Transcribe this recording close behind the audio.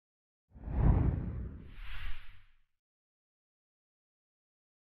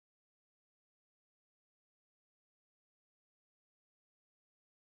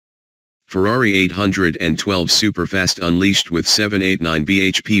Ferrari 812 Superfast unleashed with 789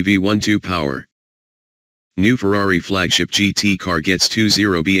 bhp V12 power. New Ferrari flagship GT car gets 20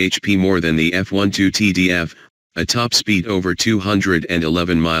 bhp more than the F12 TDF, a top speed over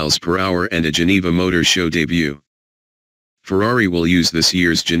 211 miles per hour and a Geneva Motor Show debut. Ferrari will use this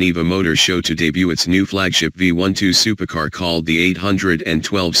year's Geneva Motor Show to debut its new flagship V12 supercar called the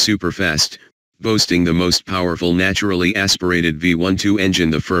 812 Superfast, boasting the most powerful naturally aspirated V12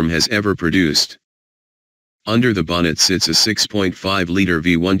 engine the firm has ever produced. Under the bonnet sits a 6.5-liter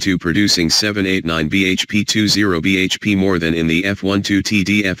V12 producing 789 bhp 20 bhp more than in the F12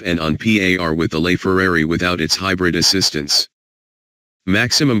 TDF and on par with the LaFerrari without its hybrid assistance.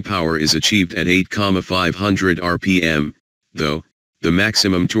 Maximum power is achieved at 8,500 rpm, though, the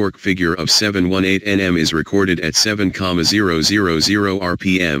maximum torque figure of 718 Nm is recorded at 7,000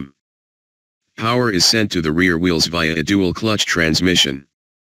 rpm. Power is sent to the rear wheels via a dual-clutch transmission.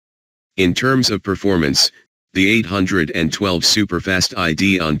 In terms of performance, the 812 Superfast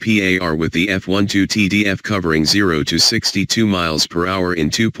ID on par with the F12 TDF covering 0 to 62 miles per hour in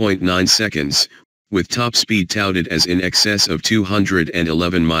 2.9 seconds, with top speed touted as in excess of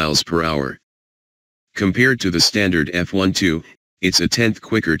 211 miles per hour. Compared to the standard F12, it's a tenth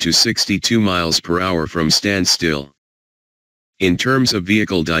quicker to 62 miles per hour from standstill. In terms of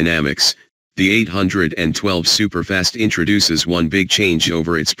vehicle dynamics, the 812 Superfast introduces one big change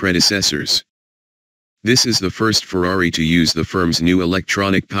over its predecessors. This is the first Ferrari to use the firm's new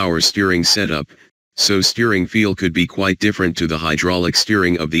electronic power steering setup, so steering feel could be quite different to the hydraulic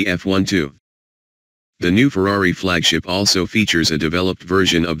steering of the F12. The new Ferrari flagship also features a developed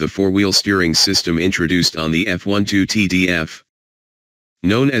version of the four-wheel steering system introduced on the F12 TDF.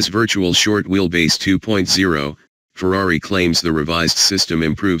 Known as Virtual Short Wheelbase 2.0, Ferrari claims the revised system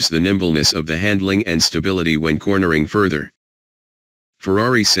improves the nimbleness of the handling and stability when cornering further.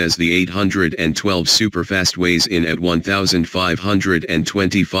 Ferrari says the 812 Superfast weighs in at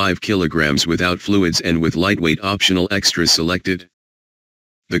 1,525 kilograms without fluids and with lightweight optional extras selected.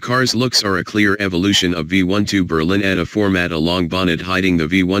 The car's looks are a clear evolution of V12 Berlinetta format, a long bonnet hiding the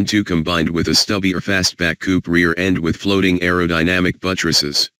V12 combined with a stubbier fastback coupe rear end with floating aerodynamic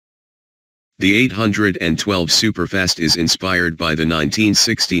buttresses. The 812 Superfast is inspired by the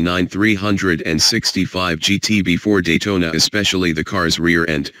 1969 365 GT before Daytona, especially the car's rear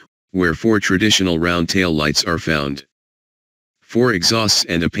end, where four traditional round tail lights are found. Four exhausts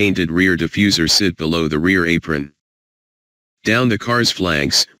and a painted rear diffuser sit below the rear apron. Down the car's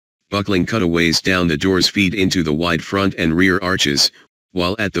flanks, buckling cutaways down the doors feed into the wide front and rear arches,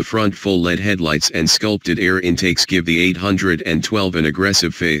 while at the front full LED headlights and sculpted air intakes give the 812 an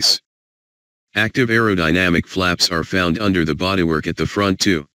aggressive face. Active aerodynamic flaps are found under the bodywork at the front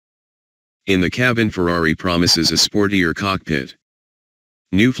too. In the cabin, Ferrari promises a sportier cockpit.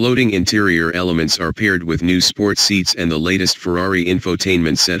 New floating interior elements are paired with new sport seats and the latest Ferrari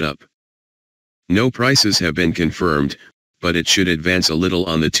infotainment setup. No prices have been confirmed, but it should advance a little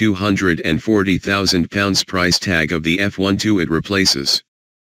on the £240,000 price tag of the F12 it replaces.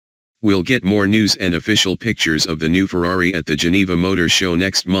 We'll get more news and official pictures of the new Ferrari at the Geneva Motor Show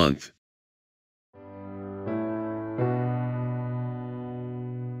next month.